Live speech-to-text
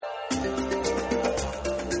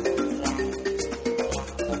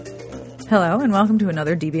Hello, and welcome to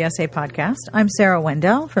another DBSA podcast. I'm Sarah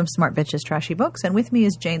Wendell from Smart Bitches Trashy Books, and with me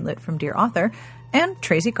is Jane Litt from Dear Author and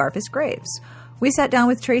Tracey Garvis Graves. We sat down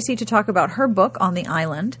with Tracey to talk about her book, On the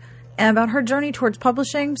Island, and about her journey towards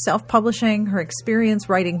publishing, self-publishing, her experience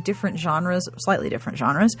writing different genres, slightly different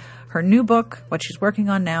genres, her new book, what she's working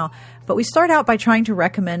on now. But we start out by trying to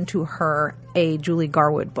recommend to her a Julie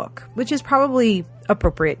Garwood book, which is probably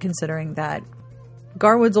appropriate considering that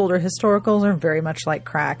Garwood's older historicals are very much like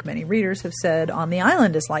crack. Many readers have said On the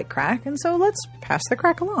Island is like crack, and so let's pass the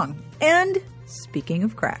crack along. And speaking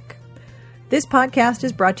of crack, this podcast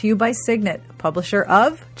is brought to you by Signet, publisher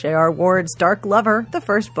of J.R. Ward's Dark Lover, the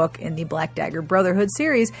first book in the Black Dagger Brotherhood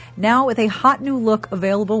series, now with a hot new look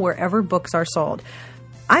available wherever books are sold.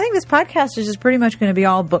 I think this podcast is just pretty much going to be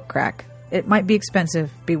all book crack. It might be expensive,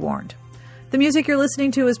 be warned. The music you're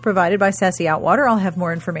listening to is provided by Sassy Outwater. I'll have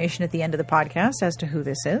more information at the end of the podcast as to who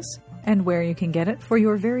this is and where you can get it for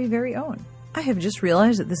your very, very own. I have just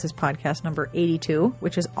realized that this is podcast number 82,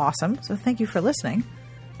 which is awesome, so thank you for listening.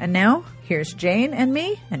 And now, here's Jane and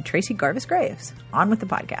me and Tracey Garvis Graves. On with the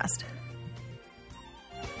podcast.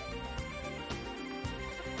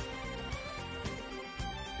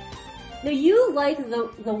 Now, you liked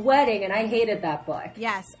the Wedding, and I hated that book.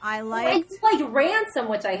 Yes, I liked Ransom,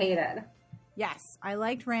 which I hated. Yes, I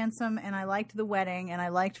liked Ransom, and I liked The Wedding, and I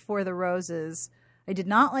liked For the Roses. I did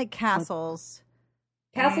not like Castles.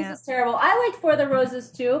 Castles is terrible. I liked For the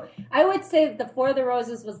Roses, too. I would say the For the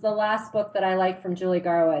Roses was the last book that I liked from Julie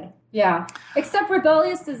Garwood. Yeah. Except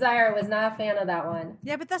Rebellious Desire. I was not a fan of that one.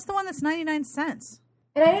 Yeah, but that's the one that's 99 cents.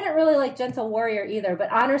 And I didn't really like Gentle Warrior either,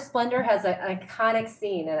 but Honor Splendor has an iconic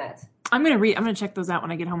scene in it. I'm gonna check those out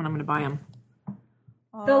when I get home, and I'm gonna buy them.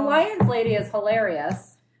 The Lion's Lady is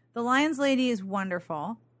hilarious. The Lion's Lady is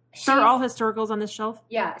wonderful. They're all historicals on this shelf?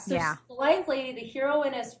 Yeah. So yeah. The Lion's Lady, the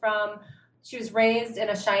heroine is she was raised in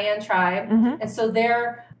a Cheyenne tribe, mm-hmm. and so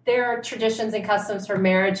their traditions and customs for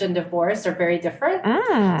marriage and divorce are very different.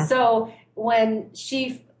 Mm. So when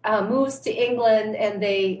she moves to England and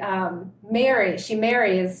they she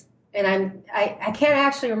marries, and I can't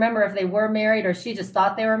actually remember if they were married or she just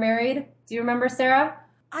thought they were married. Do you remember, Sarah?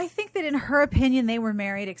 I think that in her opinion they were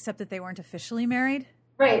married, except that they weren't officially married.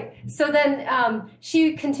 Right. So then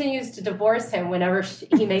she continues to divorce him whenever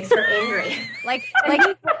he makes her angry.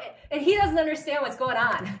 And he doesn't understand what's going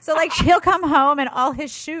on. So he'll come home and all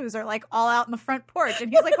his shoes are all out in the front porch,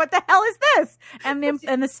 and he's like, "What the hell is this?"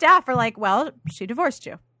 And the staff are like, "Well, she divorced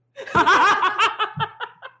you." And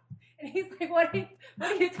he's like, what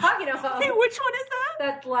are you talking about? Hey, which one is that?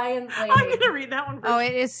 That's Lion's Lady. I'm going to read that one first. Oh,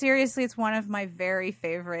 it is seriously, it's one of my very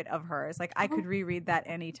favorite of hers. I could reread that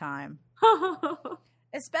anytime.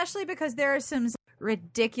 Especially because there are some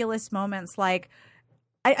ridiculous moments I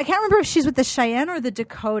can't remember if she's with the Cheyenne or the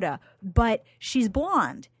Dakota, but she's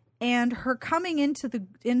blonde. And her coming into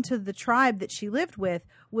the tribe that she lived with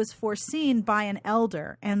was foreseen by an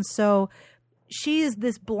elder. And so she is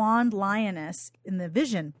this blonde lioness in the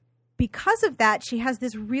vision. Because of that, she has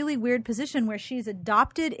this really weird position where she's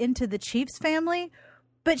adopted into the chief's family,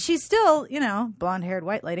 but she's still, blonde-haired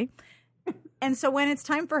white lady. And so when it's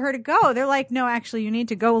time for her to go, they're like, "No, actually, you need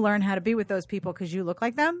to go learn how to be with those people because you look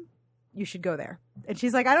like them. You should go there." And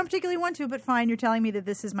she's like, "I don't particularly want to, but fine, you're telling me that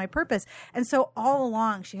this is my purpose." And so all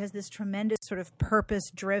along, she has this tremendous sort of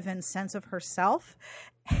purpose-driven sense of herself.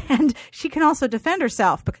 And she can also defend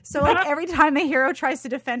herself. So every time a hero tries to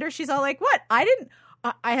defend her, she's all like, "What? I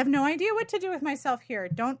have no idea what to do with myself here.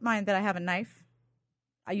 Don't mind that I have a knife."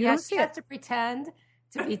 You don't see she has it. to pretend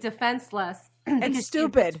to be defenseless and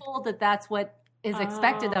stupid. She's told that that's what is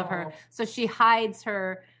expected of her, so she hides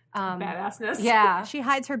her badassness. Yeah, she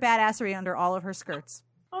hides her badassery under all of her skirts.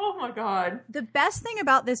 Oh my God! The best thing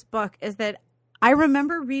about this book is that I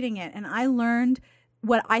remember reading it, and I learned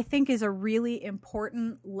what I think is a really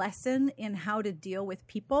important lesson in how to deal with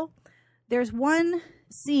people. There's one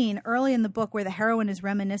scene early in the book where the heroine is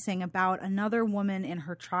reminiscing about another woman in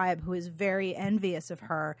her tribe who is very envious of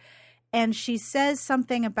her. And she says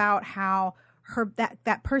something about how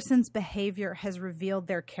that person's behavior has revealed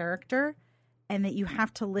their character, and that you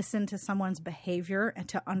have to listen to someone's behavior and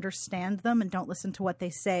to understand them, and don't listen to what they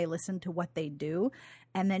say, listen to what they do.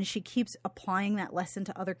 And then she keeps applying that lesson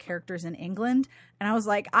to other characters in England. And I was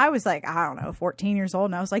like, I don't know, 14 years old.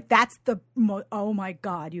 And I was like, that's oh my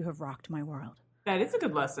God, you have rocked my world. That is a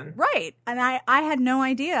good lesson. Right. And I had no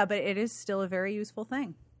idea, but it is still a very useful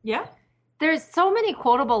thing. Yeah. There's so many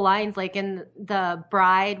quotable lines, like in The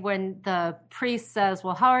Bride, when the priest says,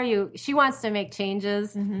 "Well, how are you?" She wants to make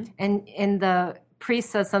changes. Mm-hmm. And the priest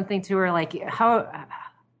says something to her like,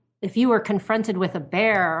 if you were confronted with a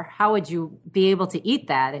bear, how would you be able to eat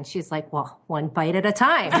that? And she's like, well, one bite at a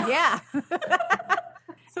time. Yeah.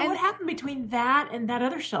 So what happened between that and that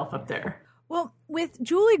other shelf up there? Well, with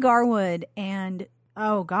Julie Garwood and,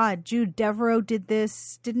 oh God, Jude Devereaux did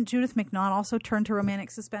this. Didn't Judith McNaught also turn to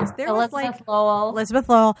romantic suspense? There was Elizabeth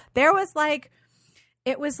Lowell. There was like,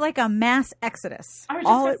 it was like a mass exodus I was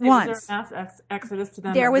just all gonna at say, once. Was there a mass exodus to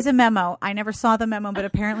them? There was a memo. I never saw the memo, but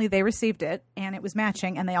apparently they received it, and it was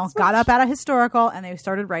matching, and they all got up out of historical, and they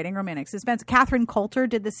started writing romantic suspense. Catherine Coulter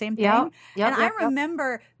did the same thing. I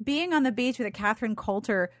remember being on the beach with a Catherine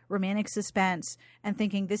Coulter romantic suspense and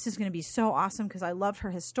thinking, this is going to be so awesome because I loved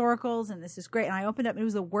her historicals, and this is great. And I opened up, and it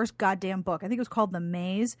was the worst goddamn book. I think it was called The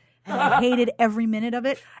Maze, and I hated every minute of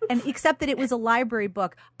it. And except that it was a library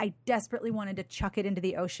book, I desperately wanted to chuck it into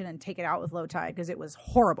the ocean and take it out with low tide because it was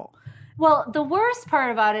horrible. Well, the worst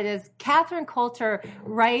part about it is Catherine Coulter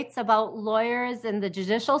writes about lawyers in the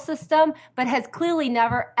judicial system, but has clearly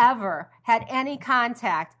never, ever had any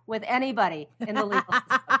contact with anybody in the legal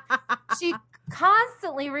system. She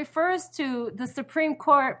constantly refers to the Supreme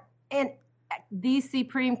Court and the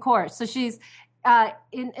Supreme Court. So she's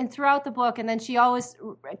in throughout the book, and then she always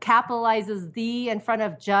capitalizes the in front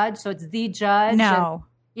of judge, so it's the judge. No.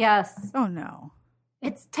 Yes. Oh, no.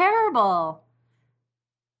 It's terrible.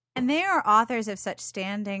 And they are authors of such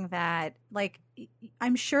standing that, like,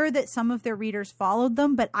 I'm sure that some of their readers followed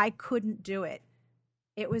them, but I couldn't do it.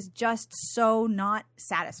 It was just so not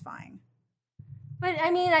satisfying. But, I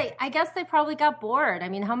mean, I guess they probably got bored. I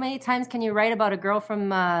mean, how many times can you write about a girl from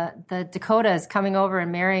the Dakotas coming over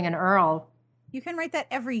and marrying an earl? You can write that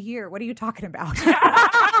every year. What are you talking about?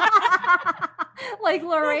 Like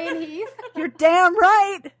Lorraine Heath? You're damn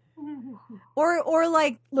right. Or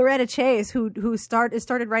like Loretta Chase, who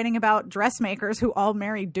started writing about dressmakers who all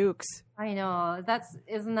married dukes. I know.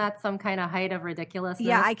 Isn't that some kind of height of ridiculousness?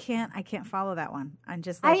 Yeah, I can't follow that one. I'm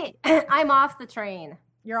just like I'm off the train.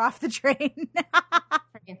 You're off the train.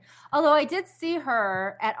 Although I did see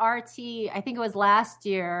her at RT, I think it was last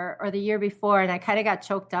year or the year before, and I kind of got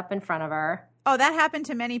choked up in front of her. Oh, that happened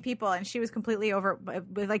to many people, and she was completely over.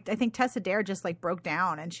 Like, I think Tessa Dare just like broke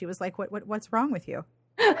down, and she was like, "What's wrong with you?"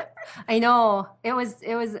 I know it was,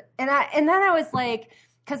 and then I was like,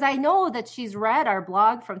 because I know that she's read our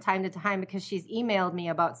blog from time to time because she's emailed me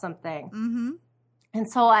about something. Mm-hmm. And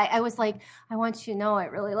so I was like, I want you to know I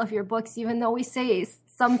really love your books, even though we say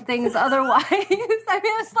some things otherwise. I mean,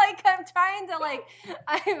 it's like I'm trying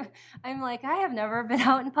to I'm like, I have never been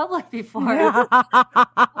out in public before.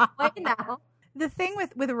 Wait now. The thing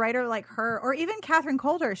with a writer like her, or even Catherine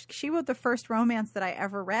Coulter, she wrote the first romance that I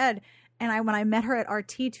ever read. And when I met her at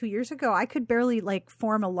RT 2 years ago, I could barely like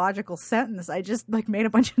form a logical sentence. I just like made a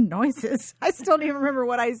bunch of noises. I still don't even remember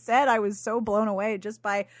what I said. I was so blown away just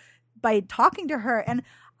by talking to her. And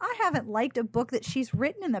I haven't liked a book that she's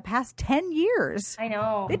written in the past 10 years. I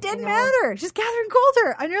know. It didn't matter. She's Catherine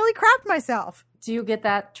Coulter. I nearly crapped myself. Do you get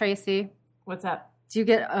that, Tracy? What's that? Do you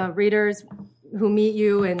get readers who meet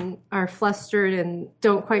you and are flustered and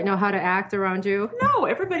don't quite know how to act around you? No,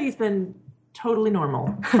 everybody's been totally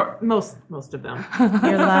normal. For most of them.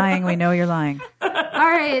 You're lying. We know you're lying. All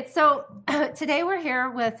right. So today we're here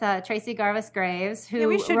with Tracey Garvis Graves, who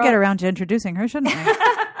we should get around to introducing her, shouldn't we?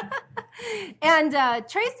 And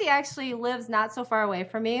Tracey actually lives not so far away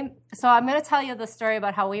from me. So I'm going to tell you the story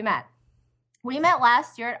about how we met. We met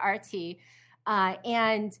last year at RT,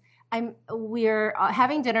 and we're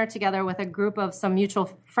having dinner together with a group of some mutual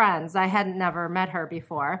friends. I hadn't never met her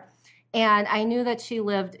before, and I knew that she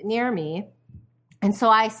lived near me. And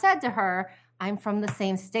so I said to her, I'm from the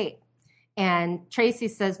same state. And Tracey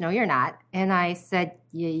says, no, you're not. And I said,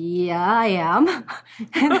 yeah, I am.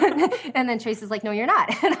 And then Tracey's like, no, you're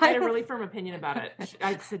not. And I had a really firm opinion about it.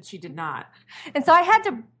 I said she did not. And so I had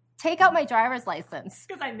to take out my driver's license.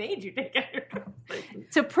 Because I made you take out your driver's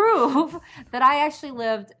license. To prove that I actually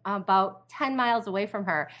lived about 10 miles away from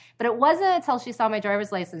her. But it wasn't until she saw my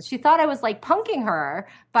driver's license. She thought I was like punking her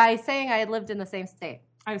by saying I had lived in the same state.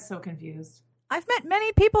 I was so confused. I've met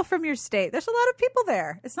many people from your state. There's a lot of people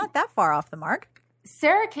there. It's not that far off the mark.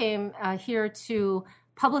 Sarah came here to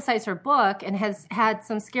publicize her book and has had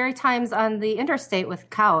some scary times on the interstate with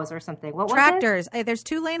cows or something. What was tractors. There's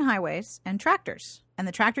 2-lane highways and tractors. And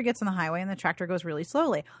the tractor gets on the highway and the tractor goes really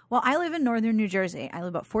slowly. Well, I live in northern New Jersey. I live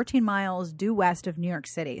about 14 miles due west of New York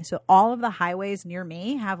City. So all of the highways near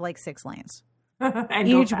me have like 6 lanes.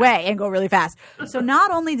 Each way and go really fast. So not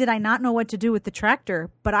only did I not know what to do with the tractor,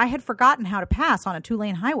 but I had forgotten how to pass on a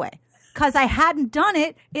 2-lane highway because I hadn't done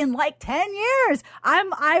it in like 10 years.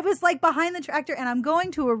 I was like behind the tractor, and I'm going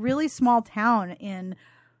to a really small town in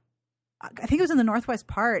I think it was in the northwest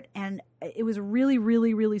part, and it was really,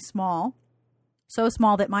 really, really small. So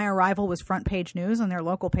small that my arrival was front page news on their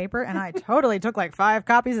local paper, and I totally took like 5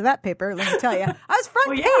 copies of that paper, let me tell you. I was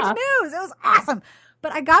front page news. It was awesome.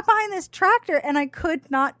 But I got behind this tractor, and I could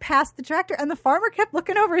not pass the tractor, and the farmer kept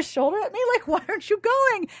looking over his shoulder at me like, why aren't you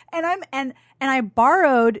going? And I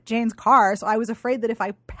borrowed Jane's car, so I was afraid that if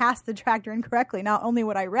I passed the tractor incorrectly, not only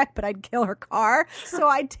would I wreck, but I'd kill her car. So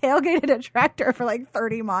I tailgated a tractor for like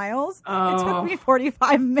 30 miles. It took me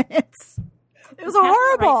 45 minutes. It was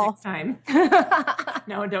horrible. Right next time.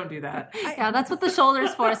 No, don't do that. Yeah, that's what the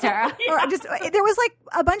shoulder's for, Sarah. Or just there was like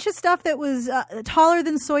a bunch of stuff that was taller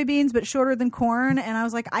than soybeans but shorter than corn, and I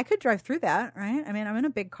was like, I could drive through that, right? I mean, I'm in a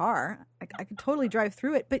big car. I could totally drive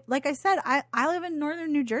through it. But like I said, I live in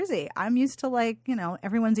northern New Jersey. I'm used to like,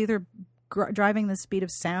 everyone's either driving the speed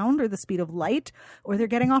of sound or the speed of light, or they're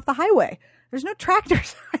getting off the highway. There's no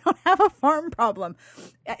tractors. I don't have a farm problem.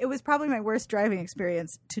 It was probably my worst driving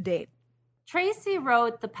experience to date. Tracy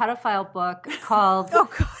wrote the pedophile book called Oh,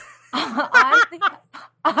 God. On the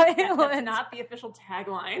Island. That's not the official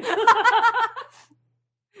tagline.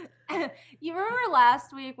 You remember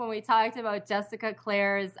last week when we talked about Jessica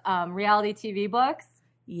Clare's reality TV books?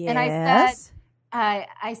 Yes. And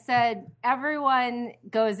I said everyone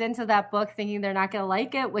goes into that book thinking they're not going to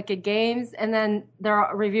like it, Wicked Games, and then their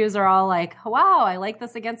reviews are all like, wow, I like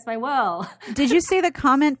this against my will. Did you see the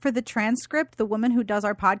comment for the transcript? The woman who does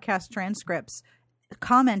our podcast transcripts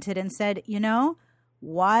commented and said,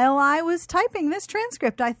 while I was typing this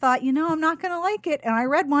transcript, I thought, I'm not going to like it. And I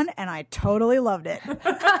read one and I totally loved it.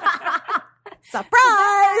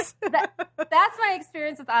 Surprise! That's my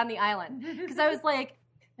experience with On the Island. Because I was like,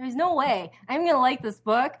 there's no way I'm going to like this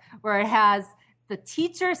book where it has the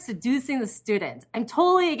teacher seducing the student. I'm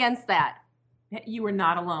totally against that. You were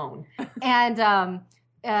not alone. And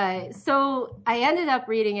so I ended up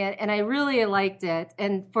reading it, and I really liked it.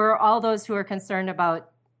 And for all those who are concerned about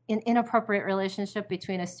an inappropriate relationship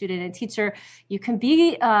between a student and teacher, you can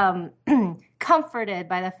be comforted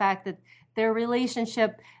by the fact that their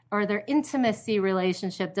relationship or their intimacy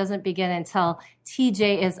relationship doesn't begin until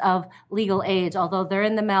TJ is of legal age, although they're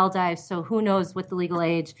in the Maldives, so who knows what the legal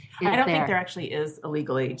age is there. I don't think there actually is a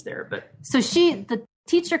legal age there, but... So the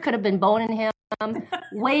teacher could have been boning him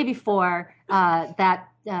way before that,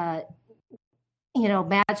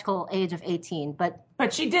 magical age of 18, but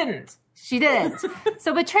she didn't. She didn't.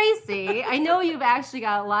 So, but Tracy, I know you've actually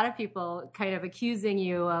got a lot of people kind of accusing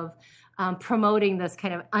you of promoting this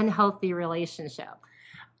kind of unhealthy relationship.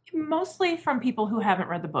 Mostly from people who haven't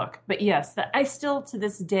read the book. But yes, I still to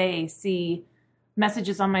this day see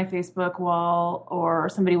messages on my Facebook wall, or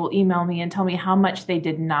somebody will email me and tell me how much they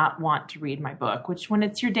did not want to read my book, which when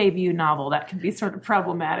it's your debut novel, that can be sort of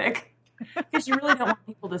problematic because you really don't want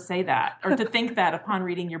people to say that or to think that upon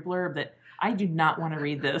reading your blurb that I do not want to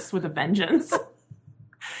read this with a vengeance.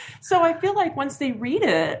 So I feel like once they read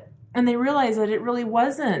it, and they realize that it really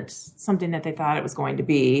wasn't something that they thought it was going to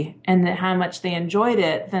be, and that how much they enjoyed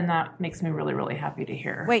it, then that makes me really, really happy to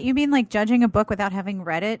hear. Wait, you mean like judging a book without having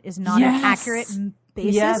read it is not an accurate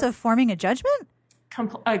basis of forming a judgment?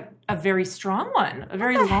 A very strong one. A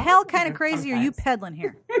very what the long hell kind of crazy sometimes. are you peddling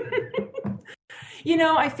here?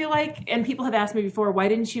 I feel like, and people have asked me before, why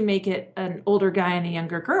didn't you make it an older guy and a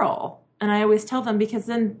younger girl? And I always tell them, because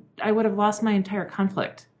then I would have lost my entire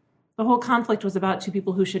conflict. The whole conflict was about two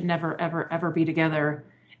people who should never, ever, ever be together.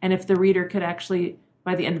 And if the reader could actually,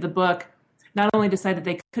 by the end of the book, not only decide that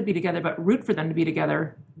they could be together, but root for them to be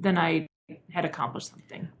together, then I had accomplished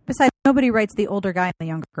something. Besides, nobody writes the older guy and the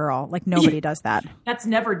younger girl. Like, nobody does that. That's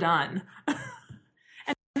never done.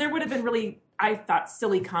 And there would have been really, I thought,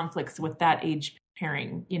 silly conflicts with that age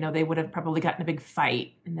pairing. They would have probably gotten a big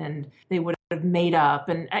fight, and then they would have made up.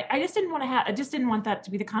 And I just didn't want to I just didn't want that to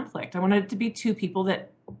be the conflict. I wanted it to be two people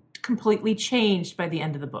that completely changed by the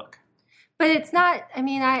end of the book. But it's not,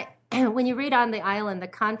 when you read On the Island, the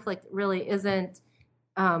conflict really isn't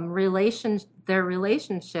their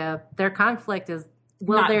relationship. Their conflict is,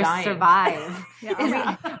 will not they dying. Survive?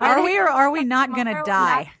 Are we or are we not going to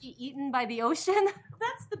die? Not be eaten by the ocean?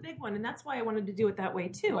 That's the big one, and that's why I wanted to do it that way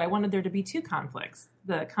too. I wanted there to be two conflicts.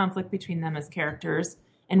 The conflict between them as characters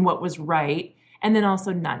and what was right, and then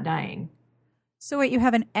also not dying. So wait, you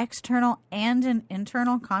have an external and an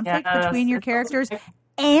internal conflict between your characters, also,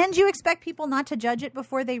 and you expect people not to judge it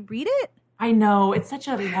before they read it? I know. It's such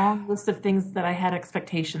a long list of things that I had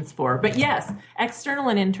expectations for. But yes, external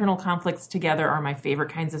and internal conflicts together are my favorite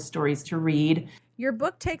kinds of stories to read. Your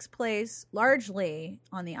book takes place largely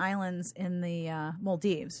on the islands in the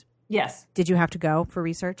Maldives. Yes. Did you have to go for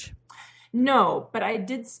research? No, but I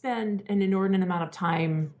did spend an inordinate amount of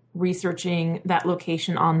time researching that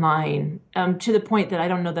location online, to the point that I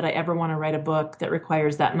don't know that I ever want to write a book that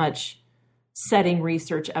requires that much setting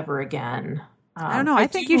research ever again. I don't know. I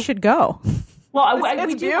think you should go. Well, it's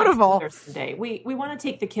we do beautiful. Want to go there someday. We want to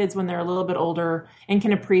take the kids when they're a little bit older and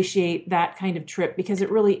can appreciate that kind of trip, because it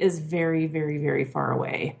really is very, very, very far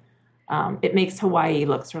away. It makes Hawaii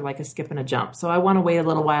look sort of like a skip and a jump. So I want to wait a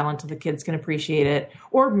little while until the kids can appreciate it,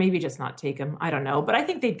 or maybe just not take them. I don't know, but I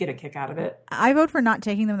think they'd get a kick out of it. I vote for not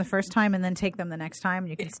taking them the first time and then take them the next time.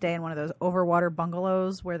 You can stay in one of those overwater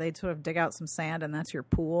bungalows where they sort of dig out some sand and that's your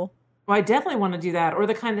pool. Well, I definitely want to do that, or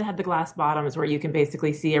the kind that had the glass bottoms where you can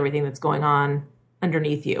basically see everything that's going on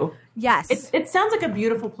underneath you. Yes. It sounds like a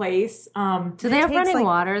beautiful place. Do they have running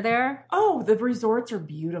water there? Oh, the resorts are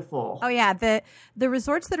beautiful. Oh, yeah. The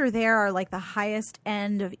resorts that are there are like the highest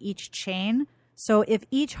end of each chain. So if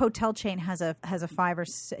each hotel chain has a 5 or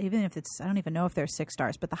 6, even if it's, I don't even know if they're 6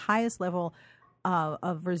 stars, but the highest level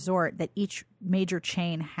of resort that each major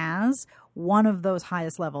chain has, one of those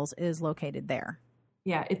highest levels is located there.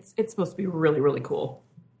 Yeah, it's supposed to be really, really cool.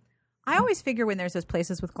 I always figure when there's those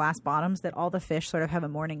places with glass bottoms that all the fish sort of have a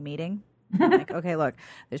morning meeting. Like, okay, look,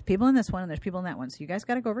 there's people in this one and there's people in that one. So you guys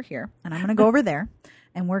got to go over here and I'm going to go over there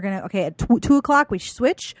and we're going to, okay, at 2 o'clock we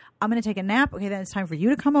switch. I'm going to take a nap. Okay, then it's time for you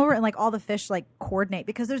to come over, and like all the fish like coordinate,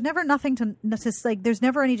 because there's never nothing to like, there's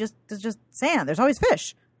never any there's just sand. There's always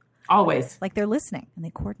fish. Always. Like they're listening and they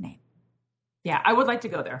coordinate. Yeah, I would like to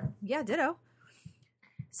go there. Yeah, ditto.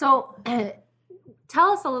 So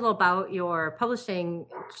tell us a little about your publishing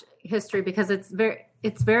history, because it's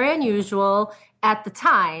very unusual at the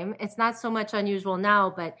time. It's not so much unusual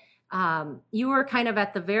now, but you were kind of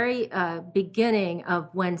at the very beginning of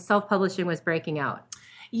when self-publishing was breaking out.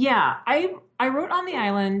 Yeah, I wrote On the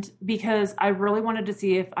Island because I really wanted to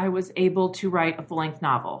see if I was able to write a full-length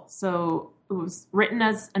novel. So it was written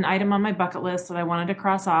as an item on my bucket list that I wanted to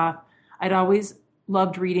cross off. I'd always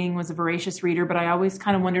loved reading, was a voracious reader, but I always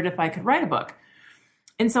kind of wondered if I could write a book.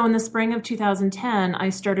 And so in the spring of 2010, I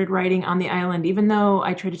started writing On the Island, even though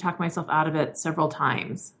I tried to talk myself out of it several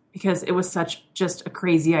times because it was just a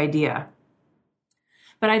crazy idea.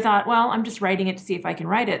 But I thought, well, I'm just writing it to see if I can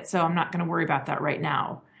write it, so I'm not going to worry about that right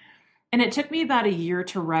now. And it took me about a year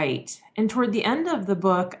to write. And toward the end of the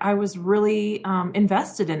book, I was really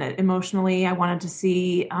invested in it emotionally. I wanted to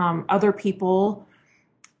see other people.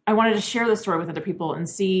 I wanted to share the story with other people and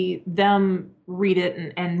see them read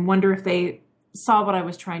it and wonder if they saw what I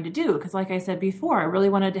was trying to do. Because like I said before, I really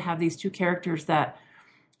wanted to have these two characters that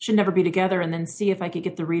should never be together, and then see if I could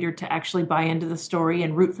get the reader to actually buy into the story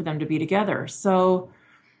and root for them to be together. So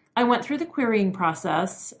I went through the querying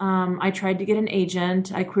process. I tried to get an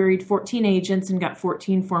agent. I queried 14 agents and got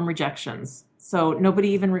 14 form rejections. So nobody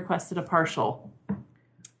even requested a partial.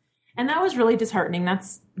 And that was really disheartening.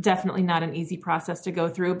 That's definitely not an easy process to go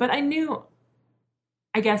through. But I knew,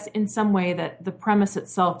 I guess, in some way that the premise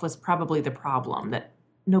itself was probably the problem, that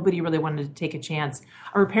nobody really wanted to take a chance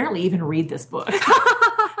or apparently even read this book.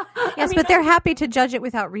 Yes, but they're happy to judge it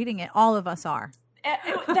without reading it. All of us are.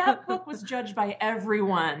 That book was judged by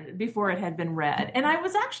everyone before it had been read. And I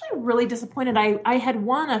was actually really disappointed. I had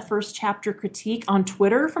won a first chapter critique on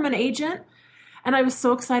Twitter from an agent. And I was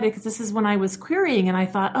so excited because this is when I was querying. And I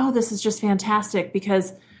thought, oh, this is just fantastic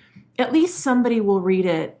because at least somebody will read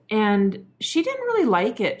it. And she didn't really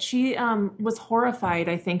like it. She was horrified,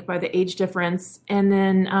 I think, by the age difference, and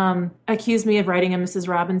then accused me of writing a Mrs.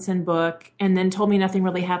 Robinson book, and then told me nothing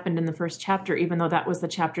really happened in the first chapter, even though that was the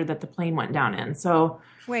chapter that the plane went down in. So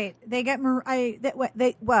wait, they get they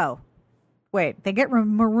get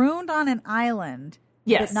marooned on an island.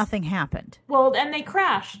 Yes, but nothing happened. Well, and they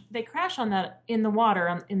crash on in the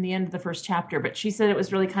water in the end of the first chapter. But she said it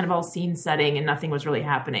was really kind of all scene setting and nothing was really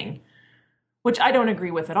happening, which I don't agree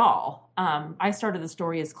with at all. I started the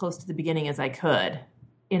story as close to the beginning as I could,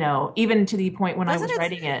 even to the point when I was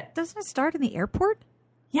writing it. Doesn't it start in the airport?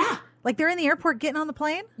 Yeah. Like they're in the airport getting on the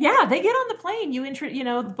plane? Yeah, they get on the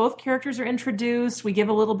plane. Both characters are introduced. We give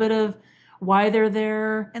a little bit of why they're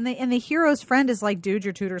there. And the hero's friend is like, dude,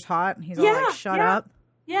 your tutor's hot. And he's all like, shut up.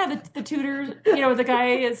 Yeah, the tutor, the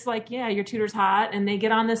guy is like, yeah, your tutor's hot. And they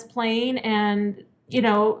get on this plane and,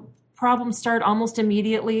 problems start almost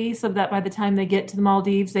immediately, so that by the time they get to the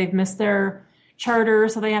Maldives, they've missed their charter.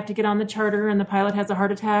 So they have to get on the charter and the pilot has a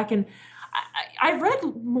heart attack. And I've read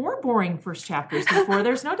more boring first chapters before.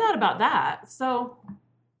 There's no doubt about that. So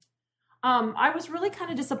I was really kind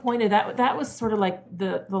of disappointed. That was sort of like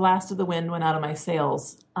the last of the wind went out of my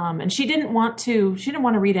sails. And she didn't want to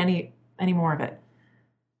read any more of it.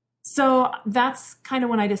 So that's kind of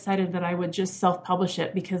when I decided that I would just self-publish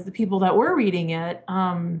it, because the people that were reading it,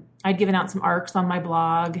 I'd given out some ARCs on my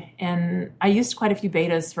blog, and I used quite a few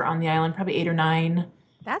betas for On the Island, probably 8 or 9.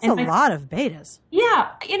 That's a lot of betas.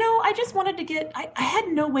 Yeah. I just wanted to get, I had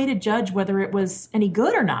no way to judge whether it was any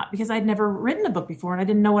good or not, because I'd never written a book before and I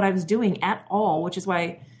didn't know what I was doing at all, which is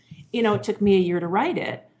why, it took me a year to write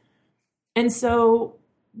it. And so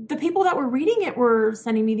the people that were reading it were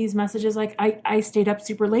sending me these messages like, I stayed up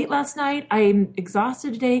super late last night. I'm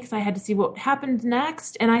exhausted today because I had to see what happened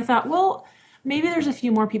next. And I thought, well, maybe there's a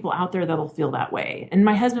few more people out there that'll feel that way. And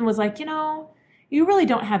my husband was like, you really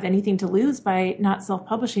don't have anything to lose by not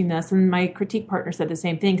self-publishing this. And my critique partner said the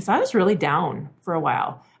same thing, because I was really down for a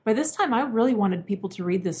while. By this time, I really wanted people to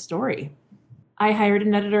read this story. I hired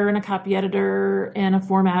an editor and a copy editor and a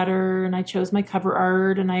formatter, and I chose my cover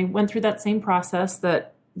art, and I went through that same process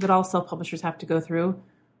that all self-publishers have to go through.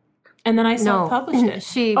 And then I self-published it.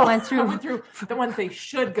 She went through... I went through the ones they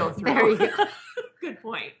should go through. There you go. Good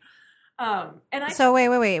point. So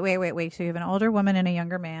wait. So you have an older woman and a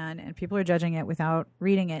younger man, and people are judging it without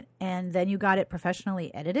reading it, and then you got it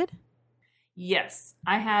professionally edited? Yes.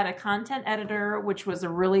 I had a content editor, which was a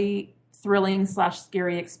really thrilling /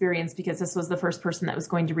 scary experience, because this was the first person that was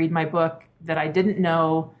going to read my book that I didn't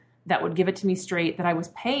know, that would give it to me straight, that I was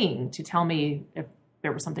paying to tell me if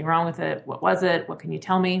there was something wrong with it. What was it? What can you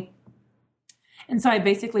tell me? And so I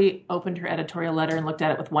basically opened her editorial letter and looked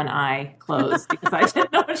at it with one eye closed because I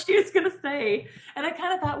didn't know what she was going to say. And I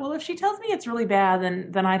kind of thought, well, if she tells me it's really bad,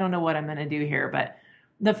 then I don't know what I'm going to do here. But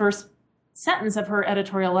the first sentence of her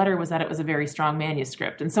editorial letter was that it was a very strong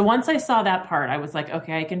manuscript. And so once I saw that part, I was like,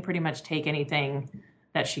 okay, I can pretty much take anything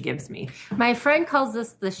that she gives me. My friend calls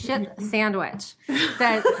this the shit sandwich.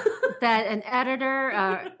 That an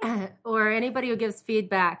editor or anybody who gives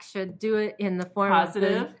feedback should do it in the form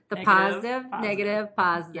positive, of the negative, positive, negative,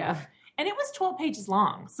 positive. Yeah. And it was 12 pages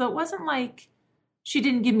long. So it wasn't like she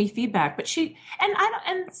didn't give me feedback, but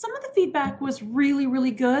and some of the feedback was really,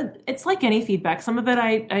 really good. It's like any feedback. Some of it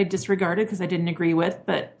I disregarded because I didn't agree with,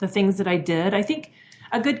 but the things that I did, I think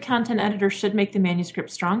a good content editor should make the manuscript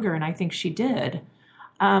stronger, and I think she did.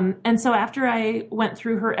 And so after I went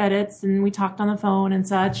through her edits and we talked on the phone and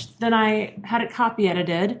such, then I had it copy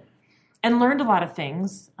edited and learned a lot of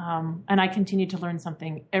things. And I continue to learn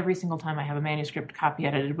something every single time I have a manuscript copy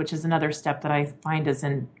edited, which is another step that I find is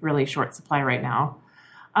in really short supply right now.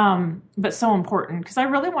 But so important, because I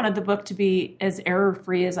really wanted the book to be as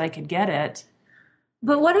error-free as I could get it.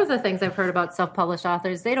 But one of the things I've heard about self-published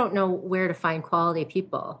authors, they don't know where to find quality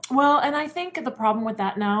people. Well, and I think the problem with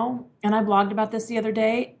that now, and I blogged about this the other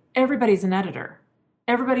day, everybody's an editor.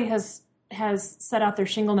 Everybody has set out their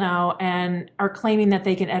shingle now and are claiming that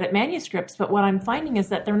they can edit manuscripts. But what I'm finding is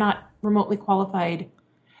that they're not remotely qualified.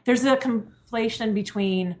 There's a conflation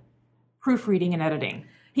between proofreading and editing.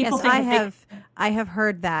 People yes, I have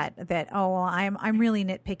heard that I'm really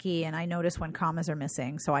nitpicky and I notice when commas are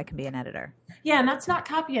missing, so I can be an editor. Yeah, and that's not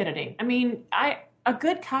copy editing. I mean, a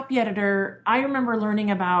good copy editor, I remember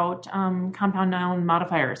learning about compound noun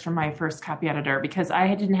modifiers from my first copy editor, because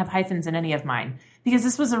I didn't have hyphens in any of mine, because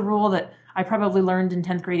this was a rule that I probably learned in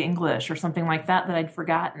 10th grade English or something like that I'd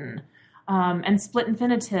forgotten. And split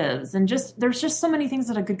infinitives, and there's just so many things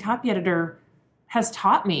that a good copy editor has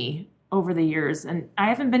taught me over the years. And I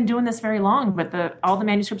haven't been doing this very long, but all the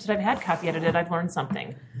manuscripts that I've had copy edited, I've learned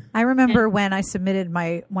something. I remember when I submitted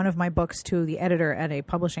one of my books to the editor at a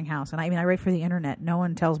publishing house, and I write for the internet. No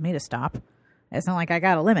one tells me to stop. It's not like I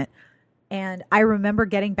got a limit. And I remember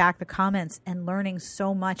getting back the comments and learning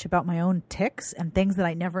so much about my own tics and things that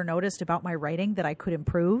I never noticed about my writing that I could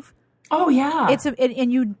improve. Oh yeah,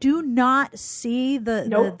 and you do not see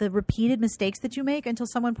the repeated mistakes that you make until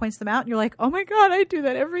someone points them out, and you're like, oh my god, I do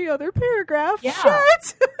that every other paragraph. Yeah.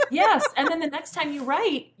 Shit. Yes, and then the next time you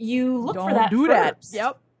write, you look Don't for that do first. that.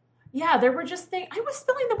 Yep. Yeah, there were just things. I was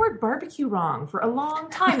spelling the word barbecue wrong for a long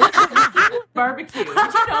time. Barbecue. Did you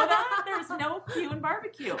know that? There's no Q in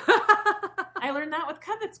barbecue. I learned that with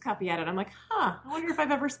Covet's copy edit. I'm like, I wonder if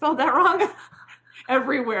I've ever spelled that wrong.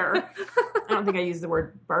 Everywhere. I don't think I use the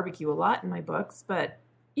word barbecue a lot in my books, but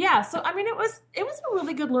yeah. So I mean, it was a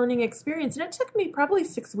really good learning experience, and it took me probably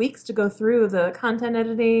 6 weeks to go through the content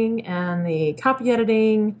editing and the copy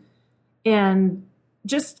editing, and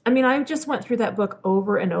I just went through that book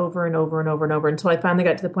over and over and over and over and over until I finally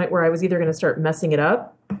got to the point where I was either going to start messing it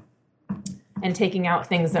up and taking out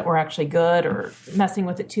things that were actually good, or messing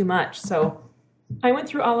with it too much. So I went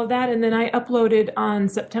through all of that, and then I uploaded on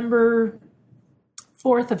September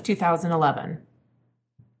 4th of 2011,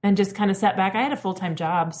 and just kind of sat back. I had a full-time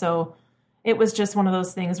job, so it was just one of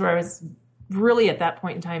those things where I was really at that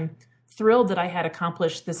point in time thrilled that I had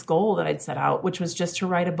accomplished this goal that I'd set out, which was just to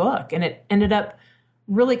write a book. And it ended up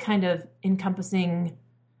really kind of encompassing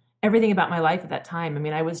everything about my life at that time. I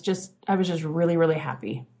mean, I was just really, really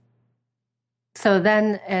happy. So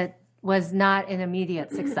then it was not an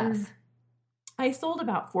immediate success. I sold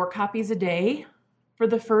about 4 copies a day for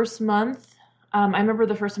the first month. I remember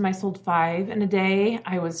the first time I sold 5 in a day.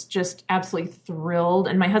 I was just absolutely thrilled.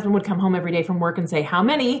 And my husband would come home every day from work and say, how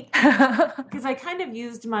many? Because I kind of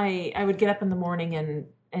used I would get up in the morning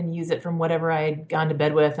and use it from whatever I had gone to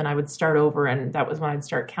bed with, and I would start over, and that was when I'd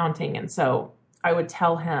start counting. And so I would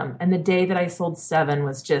tell him. And the day that I sold 7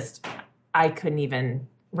 was just, I couldn't even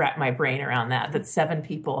wrap my brain around that 7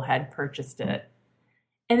 people had purchased it.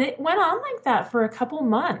 And it went on like that for a couple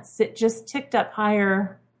months. It just ticked up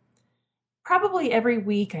higher. Probably every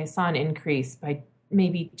week I saw an increase by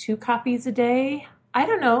maybe 2 copies a day. I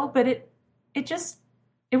don't know, but it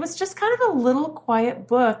was just kind of a little quiet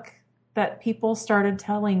book that people started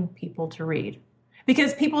telling people to read,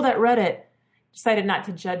 because people that read it decided not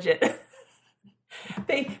to judge it.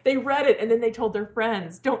 They read it and then they told their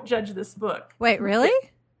friends, don't judge this book. Wait, really?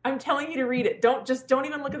 I'm telling you to read it. Don't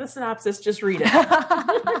even look at the synopsis, just read it.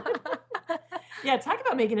 Yeah, talk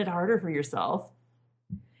about making it harder for yourself.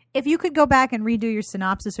 If you could go back and redo your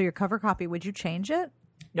synopsis or your cover copy, would you change it?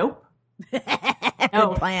 Nope.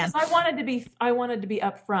 No plan. I wanted to be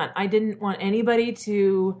upfront. I didn't want anybody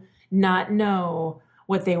to not know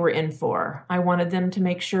what they were in for. I wanted them to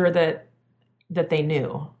make sure that they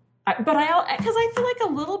knew. Because I feel like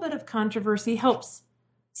a little bit of controversy helps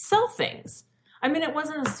sell things. I mean, it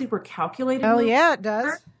wasn't a super calculated. Oh yeah, it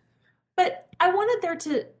does. But I wanted there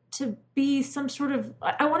to be some sort of,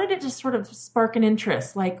 I wanted it to sort of spark an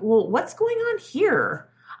interest. Like, well, what's going on here?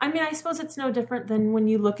 I mean, I suppose it's no different than when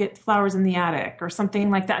you look at Flowers in the Attic or something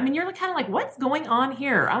like that. I mean, you're kind of like, what's going on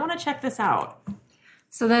here? I want to check this out.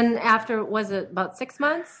 So then after, was it about 6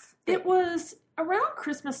 months? It was around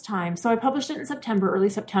Christmas time. So I published it in September, early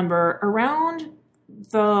September.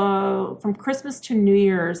 From Christmas to New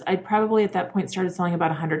Year's, I'd probably at that point started selling about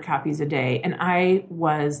 100 copies a day. And I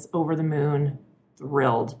was over the moon,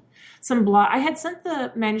 thrilled. I had sent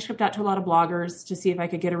the manuscript out to a lot of bloggers to see if I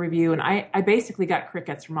could get a review. And I basically got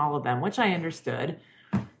crickets from all of them, which I understood.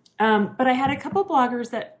 But I had a couple bloggers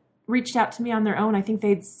that reached out to me on their own. I think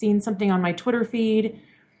they'd seen something on my Twitter feed.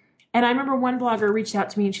 And I remember one blogger reached out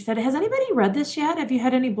to me and she said, has anybody read this yet? Have you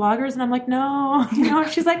had any bloggers? And I'm like, no.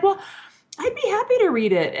 She's like, well, I'd be happy to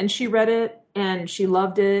read it. And she read it and she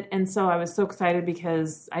loved it. And so I was so excited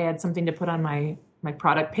because I had something to put on my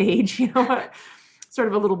product page, sort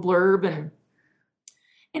of a little blurb.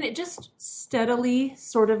 And it just steadily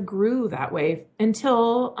sort of grew that way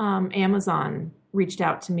until Amazon reached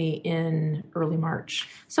out to me in early March.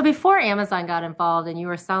 So before Amazon got involved and you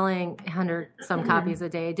were selling 100 some copies a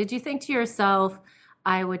day, did you think to yourself,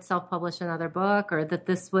 I would self-publish another book, or that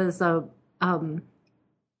this was a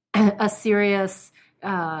serious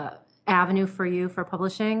avenue for you for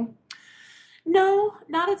publishing? No,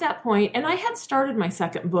 not at that point. And I had started my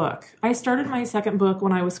second book. I started my second book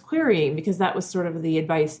when I was querying, because that was sort of the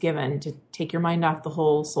advice given to take your mind off the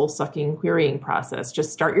whole soul-sucking querying process.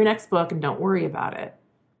 Just start your next book and don't worry about it.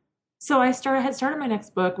 So I had started my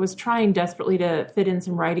next book, was trying desperately to fit in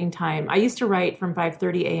some writing time. I used to write from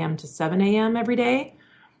 5:30 a.m. to 7 a.m. every day.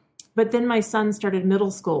 But then my son started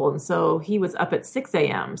middle school, and so he was up at 6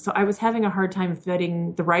 a.m. So I was having a hard time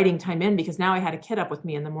fitting the writing time in, because now I had a kid up with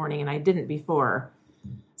me in the morning and I didn't before.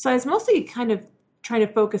 So I was mostly kind of trying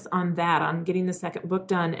to focus on that, on getting the second book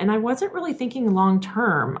done. And I wasn't really thinking long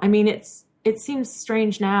term. I mean, it seems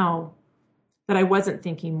strange now that I wasn't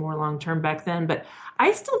thinking more long term back then, but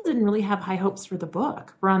I still didn't really have high hopes for the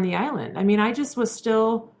book, for On the Island. I mean, I just was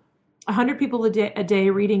still 100 people a day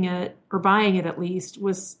reading it, or buying it at least,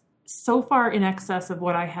 was so far in excess of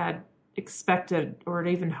what I had expected or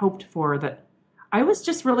even hoped for, that I was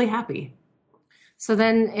just really happy. So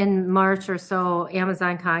then in March or so,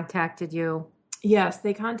 Amazon contacted you. Yes,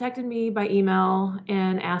 they contacted me by email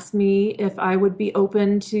and asked me if I would be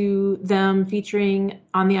open to them featuring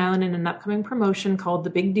On the Island in an upcoming promotion called The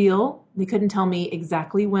Big Deal. They couldn't tell me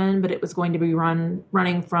exactly when, but it was going to be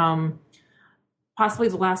running from possibly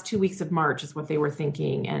the last 2 weeks of March is what they were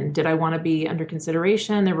thinking. And did I want to be under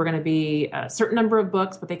consideration? There were going to be a certain number of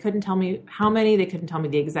books, but they couldn't tell me how many. They couldn't tell me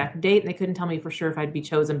the exact date, and they couldn't tell me for sure if I'd be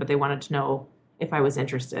chosen, but they wanted to know if I was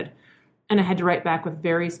interested. And I had to write back with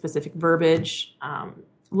very specific verbiage,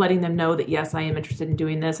 letting them know that, yes, I am interested in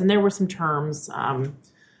doing this. And there were some terms,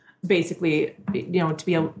 basically, to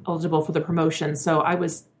be eligible for the promotion. So I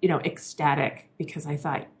was, ecstatic, because I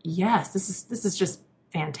thought, yes, this is just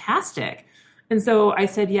fantastic. And so I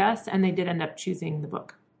said yes, and they did end up choosing the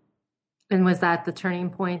book. And was that the turning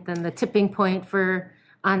point, then the tipping point for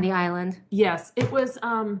On the Island? Yes, it was.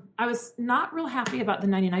 I was not real happy about the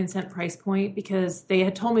 99-cent price point because they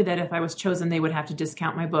had told me that if I was chosen, they would have to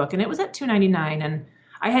discount my book. And it was at $2.99. And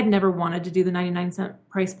I had never wanted to do the 99-cent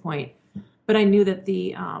price point. But I knew that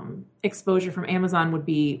the exposure from Amazon would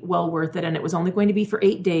be well worth it. And it was only going to be for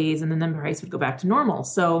 8 days. And then the price would go back to normal.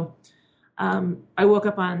 So I woke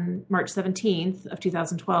up on March 17th of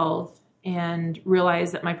 2012 and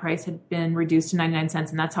realized that my price had been reduced to 99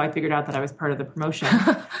 cents. And that's how I figured out that I was part of the promotion.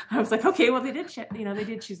 I was like, okay, well, they did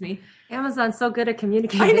choose me. Amazon's so good at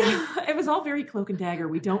communicating. I know. It was all very cloak and dagger.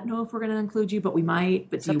 We don't know if we're going to include you, but we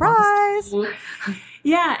might. But surprise! Do you want us to?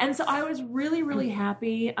 Yeah. And so I was really, really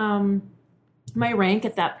happy. My rank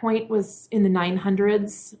at that point was in the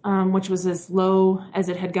 900s, which was as low as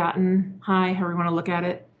it had gotten, high, however you want to look at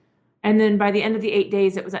it. And then by the end of the 8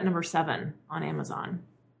 days, it was at number 7 on Amazon.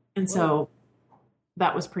 And so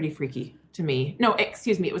that was pretty freaky to me. No,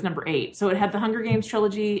 excuse me, it was number 8. So it had the Hunger Games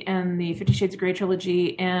trilogy and the 50 Shades of Grey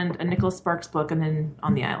trilogy and a Nicholas Sparks book and then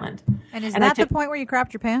On the Island. And is that the point where you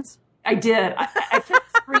crapped your pants? I did. I took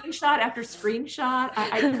screenshot after screenshot.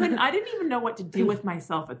 I didn't even know what to do with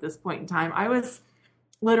myself at this point in time. I was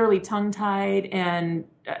literally tongue-tied, and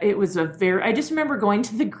it was I just remember going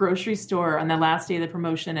to the grocery store on the last day of the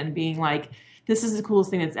promotion and being like, this is the coolest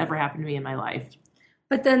thing that's ever happened to me in my life.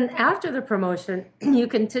 But then after the promotion, you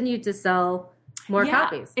continued to sell more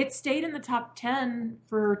copies. It stayed in the top 10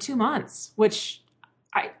 for 2 months, which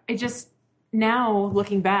I just, now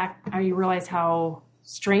looking back, I realize how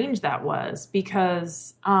strange that was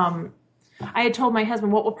because I had told my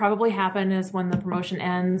husband what will probably happen is when the promotion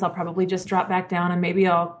ends, I'll probably just drop back down and maybe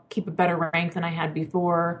I'll keep a better rank than I had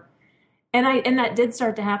before. And that did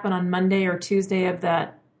start to happen on Monday or Tuesday of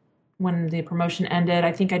that when the promotion ended.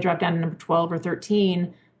 I think I dropped down to number 12 or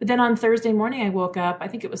 13. But then on Thursday morning, I woke up, I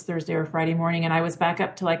think it was Thursday or Friday morning, and I was back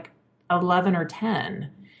up to like 11 or 10.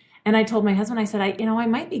 And I told my husband, I said, I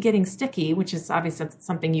might be getting sticky, which is obviously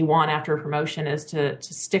something you want after a promotion is to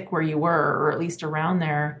stick where you were or at least around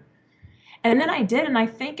there. And then I did. And I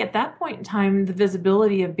think at that point in time, the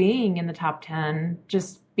visibility of being in the top 10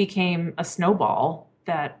 just became a snowball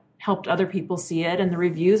that helped other people see it. And the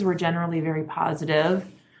reviews were generally very positive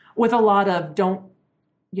with a lot of don't,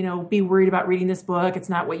 be worried about reading this book. It's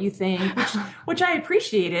not what you think, which I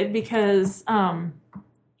appreciated because,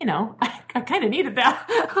 I kind of needed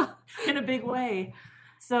that in a big way.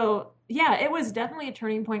 So yeah, it was definitely a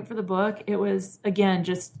turning point for the book. It was, again,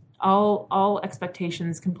 just all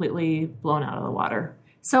expectations completely blown out of the water.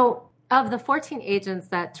 So of the 14 agents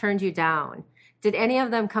that turned you down, did any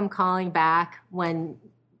of them come calling back when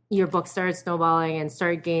your book started snowballing and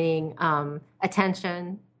started gaining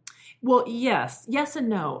attention? Well, yes and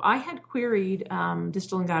no. I had queried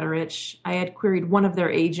Distel and Goderich. I had queried one of their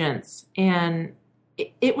agents, and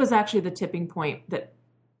it was actually the tipping point that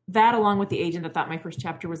along with the agent that thought my first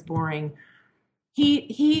chapter was boring,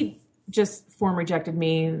 he just form rejected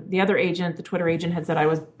me. The other agent, the Twitter agent, had said I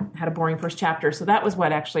had a boring first chapter. So that was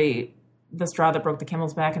what actually the straw that broke the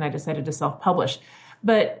camel's back, and I decided to self-publish.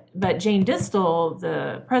 But Jane Distel,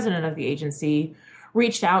 the president of the agency,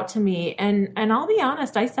 reached out to me, and I'll be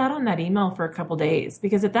honest, I sat on that email for a couple days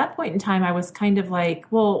because at that point in time I was kind of like,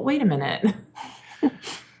 well, wait a minute.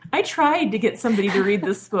 I tried to get somebody to read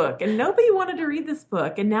this book and nobody wanted to read this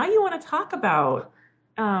book. And now you want to talk about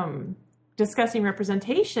discussing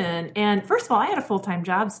representation. And first of all, I had a full-time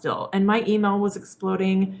job still and my email was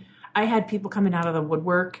exploding. I had people coming out of the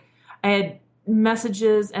woodwork. I had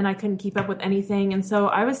messages and I couldn't keep up with anything. And so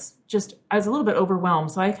I was a little bit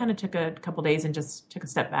overwhelmed. So I kind of took a couple days and just took a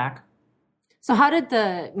step back. So how did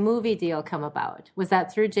the movie deal come about? Was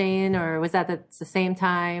that through Jane or was that at the same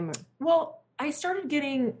time? Well, I started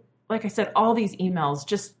getting, like I said, all these emails.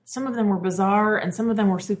 Just some of them were bizarre and some of them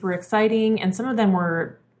were super exciting and some of them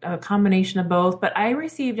were a combination of both. But I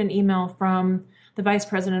received an email from the vice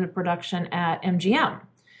president of production at MGM.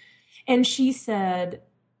 And she said,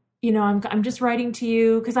 I'm just writing to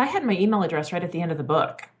you because I had my email address right at the end of the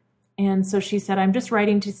book. And so she said, I'm just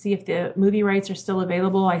writing to see if the movie rights are still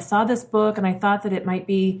available. I saw this book and I thought that it might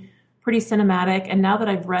be pretty cinematic. And now that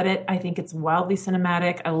I've read it, I think it's wildly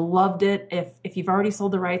cinematic. I loved it. If you've already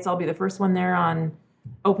sold the rights, I'll be the first one there on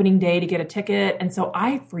opening day to get a ticket. And so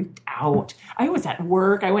I freaked out. I was at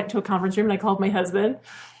work. I went to a conference room and I called my husband.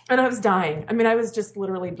 And I was dying. I mean, I was just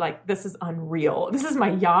literally like, this is unreal. This is my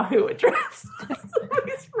Yahoo address.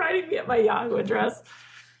 Somebody's writing me at my Yahoo address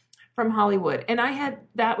from Hollywood. And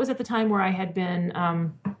that was at the time where I had been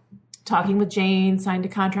talking with Jane, signed a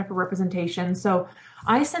contract for representation. So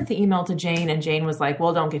I sent the email to Jane, and Jane was like,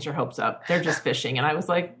 well, don't get your hopes up. They're just fishing. And I was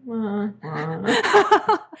like, I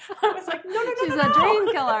was like, no. She's a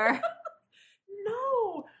dream killer.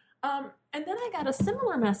 No. And then I got a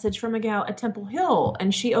similar message from a gal at Temple Hill,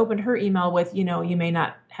 and she opened her email with, you may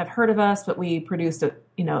not have heard of us, but we produced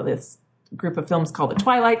this group of films called the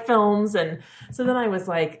Twilight Films. And so then I was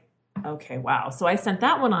like, okay, wow. So I sent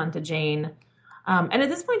that one on to Jane. And at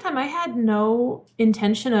this point in time, I had no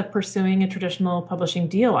intention of pursuing a traditional publishing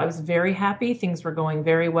deal. I was very happy. Things were going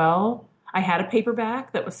very well. I had a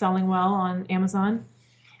paperback that was selling well on Amazon.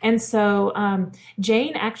 And so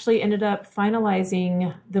Jane actually ended up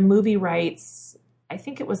finalizing the movie rights, I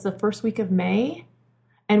think it was the first week of May,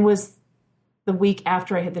 and was the week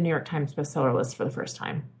after I hit the New York Times bestseller list for the first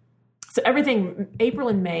time. So everything, April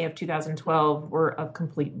and May of 2012 were a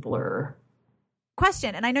complete blur.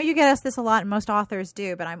 Question, and I know you get asked this a lot, and most authors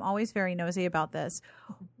do, but I'm always very nosy about this.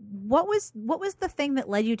 What was the thing that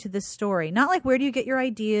led you to this story? Not like where do you get your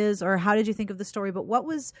ideas or how did you think of the story, but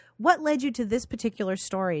what led you to this particular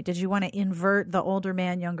story? Did you want to invert the older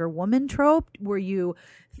man, younger woman trope? Were you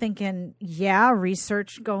thinking,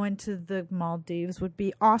 research going to the Maldives would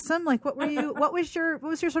be awesome? Like what was your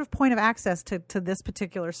sort of point of access to this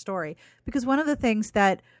particular story? Because one of the things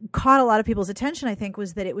that caught a lot of people's attention, I think,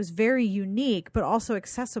 was that it was very unique, but also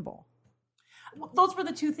accessible. Well, those were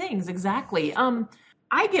the two things. Exactly.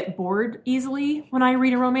 I get bored easily when I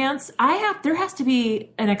read a romance. There has to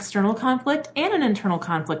be an external conflict and an internal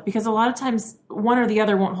conflict, because a lot of times one or the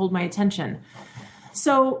other won't hold my attention.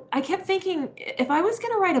 So I kept thinking, if I was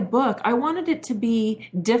going to write a book, I wanted it to be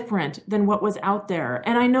different than what was out there.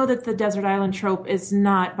 And I know that the desert island trope is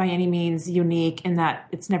not by any means unique in that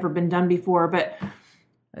it's never been done before, but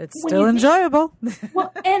it's still enjoyable.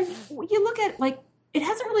 Well, and you look at it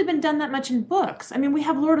hasn't really been done that much in books. I mean, we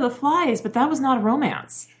have Lord of the Flies, but that was not a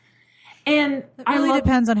romance. And it really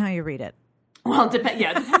depends on how you read it. Well, it depends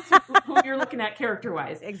who you're looking at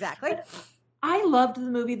character-wise. Exactly. I loved the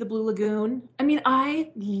movie The Blue Lagoon. I mean,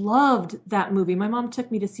 I loved that movie. My mom took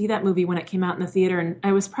me to see that movie when it came out in the theater, and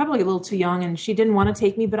I was probably a little too young, and she didn't want to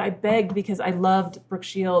take me, but I begged because I loved Brooke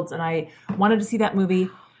Shields, and I wanted to see that movie.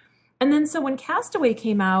 And then so when Castaway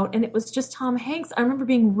came out and it was just Tom Hanks, I remember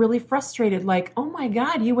being really frustrated, like, oh my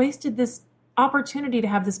God, you wasted this opportunity to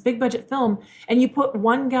have this big budget film and you put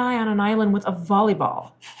one guy on an island with a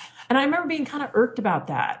volleyball. And I remember being kind of irked about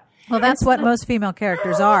that. Well, that's what most female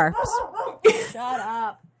characters are. Shut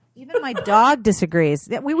up. Even my dog disagrees.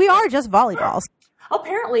 We are just volleyballs.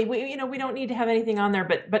 Apparently, we don't need to have anything on there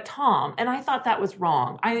but Tom. And I thought that was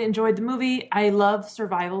wrong. I enjoyed the movie. I love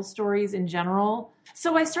survival stories in general.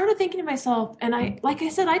 So I started thinking to myself, and like I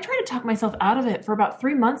said, I tried to talk myself out of it for about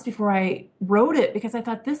 3 months before I wrote it, because I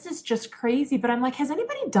thought this is just crazy. But I'm like, has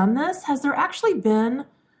anybody done this? Has there actually been,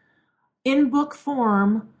 in book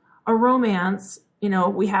form, a romance?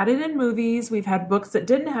 We had it in movies. We've had books that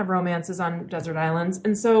didn't have romances on desert islands.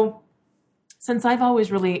 And so since I've always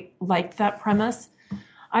really liked that premise,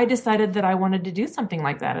 I decided that I wanted to do something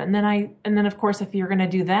like that. And then of course, if you're going to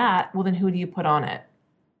do that, well, then who do you put on it?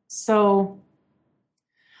 So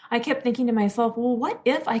I kept thinking to myself, well, what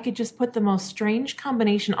if I could just put the most strange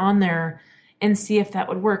combination on there and see if that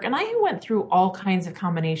would work? And I went through all kinds of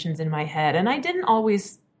combinations in my head, and I didn't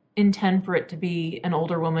always intend for it to be an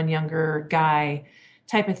older woman, younger guy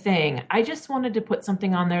type of thing. I just wanted to put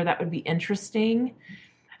something on there that would be interesting.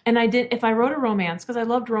 And if I wrote a romance, because I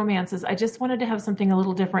loved romances, I just wanted to have something a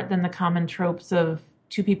little different than the common tropes of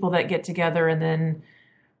two people that get together and then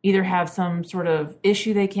either have some sort of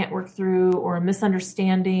issue they can't work through, or a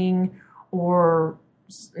misunderstanding, or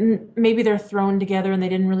maybe they're thrown together and they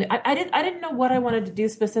didn't really, I didn't know what I wanted to do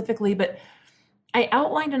specifically, but I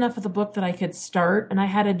outlined enough of the book that I could start, and I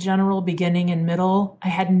had a general beginning and middle. I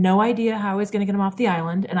had no idea how I was going to get him off the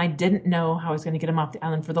island, and I didn't know how I was going to get him off the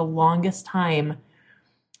island for the longest time.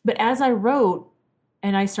 But as I wrote,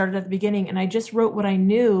 and I started at the beginning, and I just wrote what I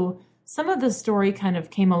knew, some of the story kind of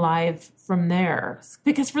came alive from there.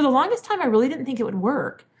 Because for the longest time, I really didn't think it would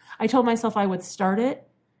work. I told myself I would start it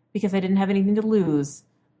because I didn't have anything to lose,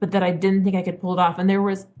 but that I didn't think I could pull it off. And there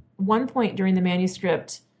was one point during the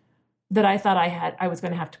manuscript that I thought I was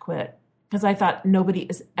going to have to quit, because I thought nobody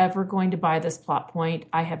is ever going to buy this plot point.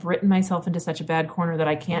 I have written myself into such a bad corner that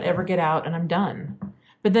I can't ever get out, and I'm done.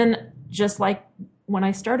 But then, just like when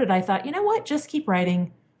I started, I thought, you know what, just keep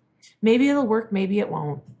writing. Maybe it'll work, maybe it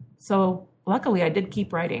won't. So luckily I did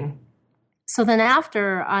keep writing. So then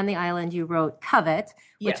after On the Island, you wrote Covet,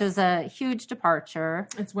 which is a huge departure.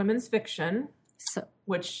 It's women's fiction,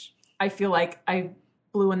 which I feel like I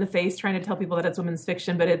blue in the face trying to tell people that it's women's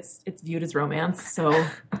fiction, but it's viewed as romance. So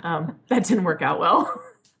that didn't work out well.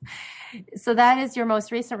 So that is your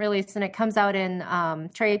most recent release, and it comes out in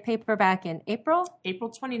trade paperback in April? April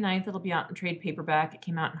 29th, it'll be out in trade paperback. It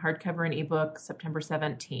came out in hardcover and ebook September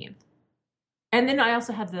 17th. And then I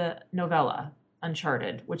also have the novella,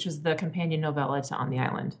 Uncharted, which is the companion novella to On the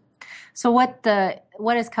Island. So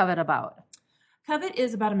what is Covet about? Covet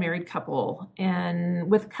is about a married couple. And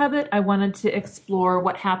with Covet, I wanted to explore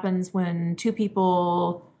what happens when two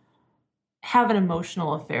people have an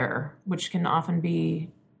emotional affair, which can often be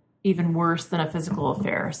even worse than a physical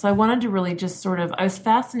affair. So I wanted to really just I was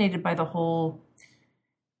fascinated by the whole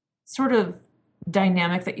sort of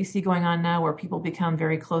dynamic that you see going on now where people become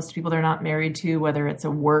very close to people they're not married to, whether it's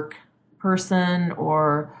a work person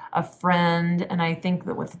or a friend. And I think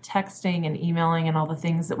that with texting and emailing and all the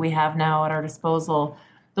things that we have now at our disposal,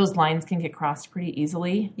 those lines can get crossed pretty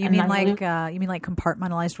easily. You mean like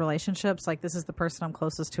compartmentalized relationships? Like this is the person I'm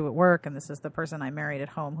closest to at work, and this is the person I married at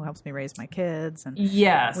home who helps me raise my kids. And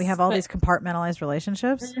yes, we have all these compartmentalized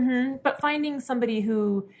relationships. Mm-hmm. But finding somebody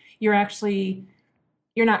who you're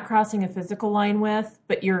not crossing a physical line with,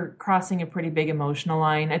 but you're crossing a pretty big emotional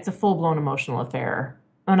line. It's a full-blown emotional affair.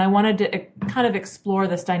 And I wanted to kind of explore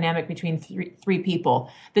this dynamic between three people,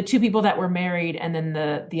 the two people that were married and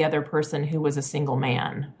then the other person who was a single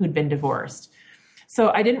man who'd been divorced.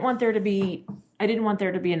 So I didn't want there to be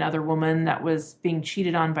another woman that was being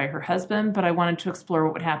cheated on by her husband, but I wanted to explore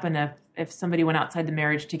what would happen if somebody went outside the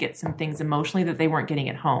marriage to get some things emotionally that they weren't getting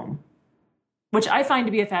at home, which I find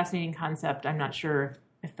to be a fascinating concept. I'm not sure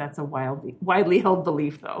if that's a widely held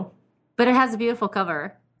belief, though. But it has a beautiful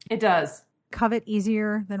cover. It does. Covet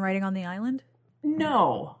easier than writing on the island?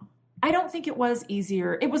 No, I don't think it was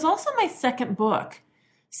easier. It was also my second book.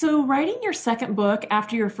 So writing your second book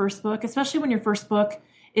after your first book, especially when your first book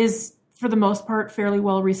is, for the most part, fairly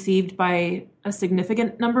well received by a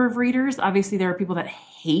significant number of readers. Obviously, there are people that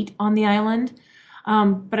hate On the Island,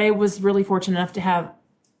 but I was really fortunate enough to have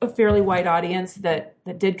a fairly wide audience that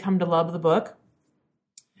did come to love the book.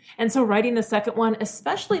 And so writing the second one,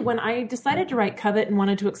 especially when I decided to write Covet and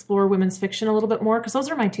wanted to explore women's fiction a little bit more, because those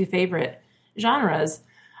are my two favorite genres,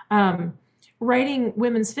 writing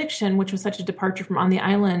women's fiction, which was such a departure from On the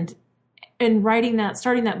Island, and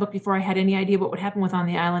starting that book before I had any idea what would happen with On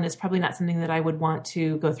the Island is probably not something that I would want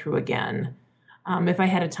to go through again. If I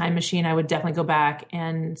had a time machine, I would definitely go back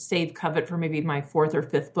and save Covet for maybe my fourth or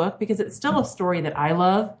fifth book, because it's still a story that I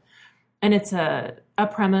love. And it's a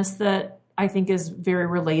premise that I think is very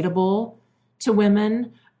relatable to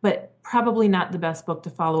women, but probably not the best book to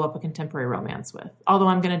follow up a contemporary romance with. Although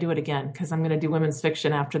I'm going to do it again because I'm going to do women's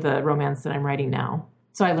fiction after the romance that I'm writing now.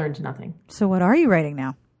 So I learned nothing. So what are you writing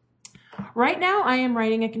now? Right now I am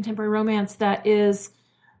writing a contemporary romance that is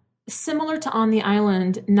similar to On the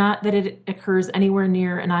Island, not that it occurs anywhere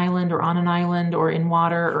near an island or on an island or in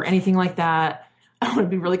water or anything like that. I want to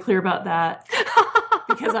be really clear about that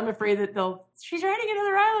because I'm afraid that she's writing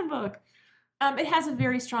another island book. It has a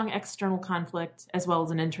very strong external conflict as well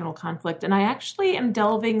as an internal conflict. And I actually am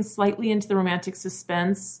delving slightly into the romantic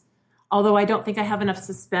suspense, although I don't think I have enough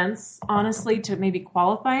suspense, honestly, to maybe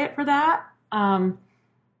qualify it for that. And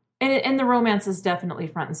the romance is definitely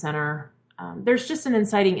front and center. There's just an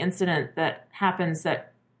inciting incident that happens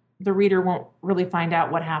that the reader won't really find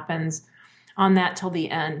out what happens on that till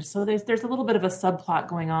the end. So there's a little bit of a subplot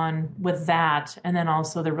going on with that, and then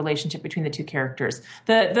also the relationship between the two characters.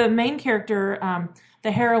 The main character,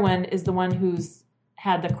 the heroine, is the one who's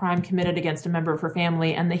had the crime committed against a member of her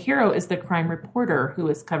family, and the hero is the crime reporter who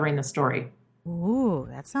is covering the story. Ooh,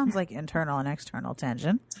 that sounds like internal and external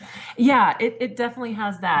tension. Yeah, it definitely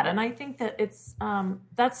has that, and I think that it's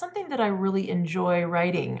that's something that I really enjoy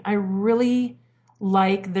writing. I really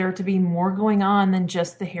like there to be more going on than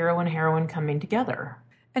just the hero and heroine coming together.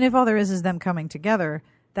 And if all there is them coming together,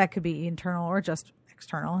 that could be internal or just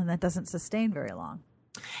external, and that doesn't sustain very long.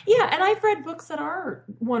 Yeah, and I've read books that are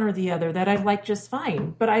one or the other that I like just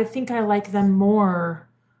fine, but I think I like them more.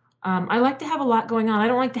 I like to have a lot going on. I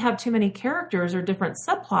don't like to have too many characters or different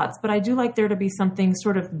subplots, but I do like there to be something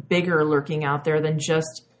sort of bigger lurking out there than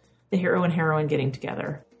just the hero and heroine getting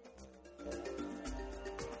together.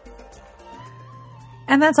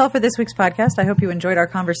 And that's all for this week's podcast. I hope you enjoyed our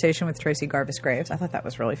conversation with Tracey Garvis Graves. I thought that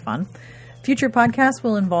was really fun. Future podcasts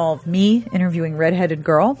will involve me interviewing Redheaded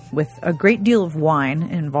Girl with a great deal of wine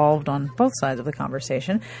involved on both sides of the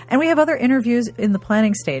conversation. And we have other interviews in the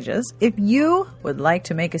planning stages. If you would like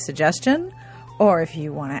to make a suggestion, or if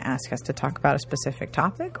you want to ask us to talk about a specific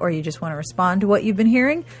topic, or you just want to respond to what you've been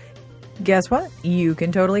hearing, guess what? You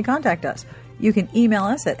can totally contact us. You can email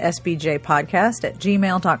us at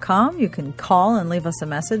sbjpodcast@gmail.com. You can call and leave us a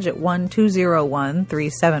message at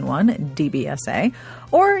 1-201-371-DBSA.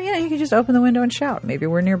 Or, you can just open the window and shout. Maybe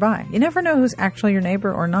we're nearby. You never know who's actually your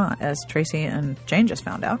neighbor or not, as Tracey and Jane just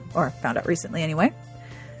found out recently anyway.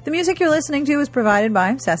 The music you're listening to is provided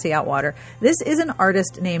by Sassy Outwater. This is an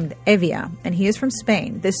artist named Evia, and he is from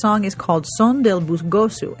Spain. This song is called Son del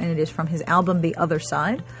Busgoso, and it is from his album The Other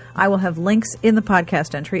Side. I will have links in the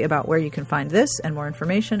podcast entry about where you can find this and more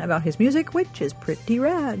information about his music, which is pretty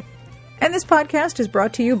rad. And this podcast is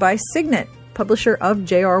brought to you by Signet, publisher of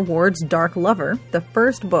J.R. Ward's Dark Lover, the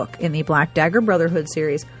first book in the Black Dagger Brotherhood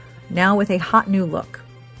series, now with a hot new look.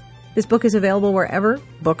 This book is available wherever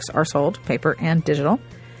books are sold, paper and digital.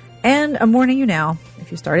 And I'm warning you now,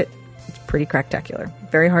 if you start it, it's pretty cracktacular.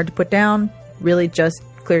 Very hard to put down. Really just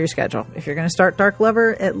clear your schedule. If you're going to start Dark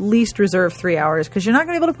Lover, at least reserve 3 hours because you're not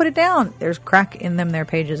going to be able to put it down. There's crack in their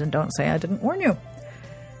pages, and don't say I didn't warn you.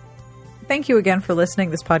 Thank you again for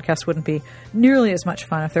listening. This podcast wouldn't be nearly as much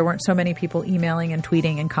fun if there weren't so many people emailing and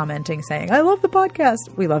tweeting and commenting saying, I love the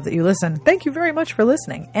podcast. We love that you listen. Thank you very much for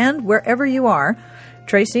listening. And wherever you are,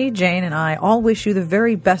 Tracey, Jane, and I all wish you the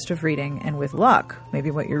very best of reading, and with luck,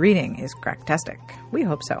 maybe what you're reading is cracktastic. We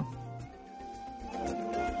hope so.